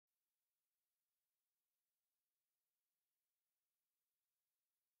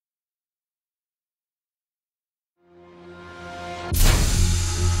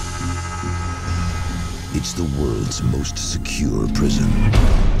It's the world's most secure prison.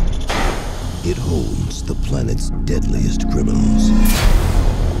 It holds the planet's deadliest criminals.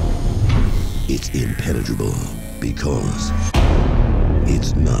 It's impenetrable because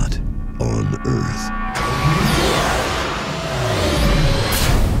it's not on Earth.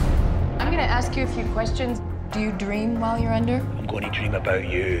 I'm gonna ask you a few questions. Do you dream while you're under? I'm going to dream about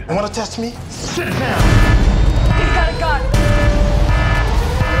you. You want to test me? Sit down! He's got a gun!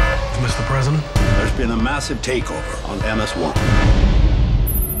 Mr. President? There's been a massive takeover on MS-1.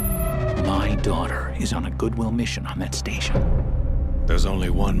 My daughter is on a goodwill mission on that station. There's only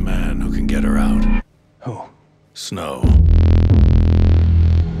one man who can get her out. Who? Snow.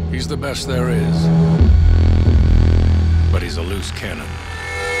 He's the best there is. But he's a loose cannon.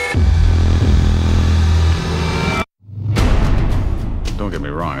 Don't get me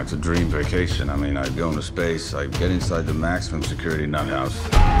wrong, it's a dream vacation. I mean, I'd go into space, I'd get inside the maximum security nut house,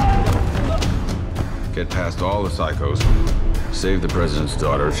 get past all the psychos, save the president's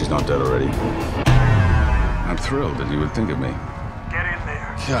daughter if she's not dead already. I'm thrilled that you would think of me. Get in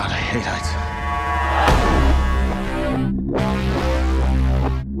there. God, I hate heights.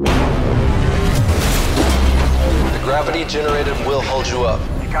 The gravity generated will hold you up.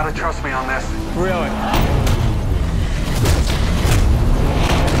 You gotta trust me on this. Really?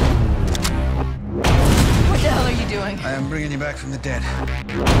 What the hell are you doing? I am bringing you back from the dead.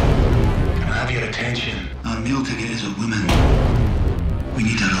 Can I have your attention? Our meal ticket is a woman. We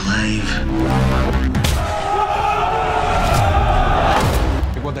need her alive.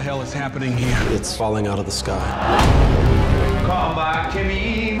 What the hell is happening here? It's falling out of the sky. Come back to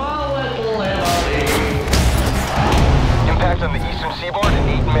me, my little Emily. Impact on the eastern seaboard in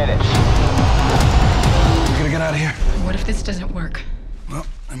 8 minutes. We're gonna get out of here. What if this doesn't work? Well,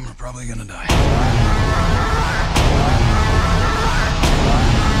 then we're probably gonna die.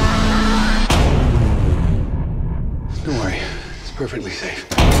 Don't worry, it's perfectly safe.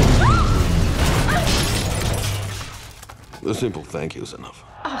 A simple thank you's enough.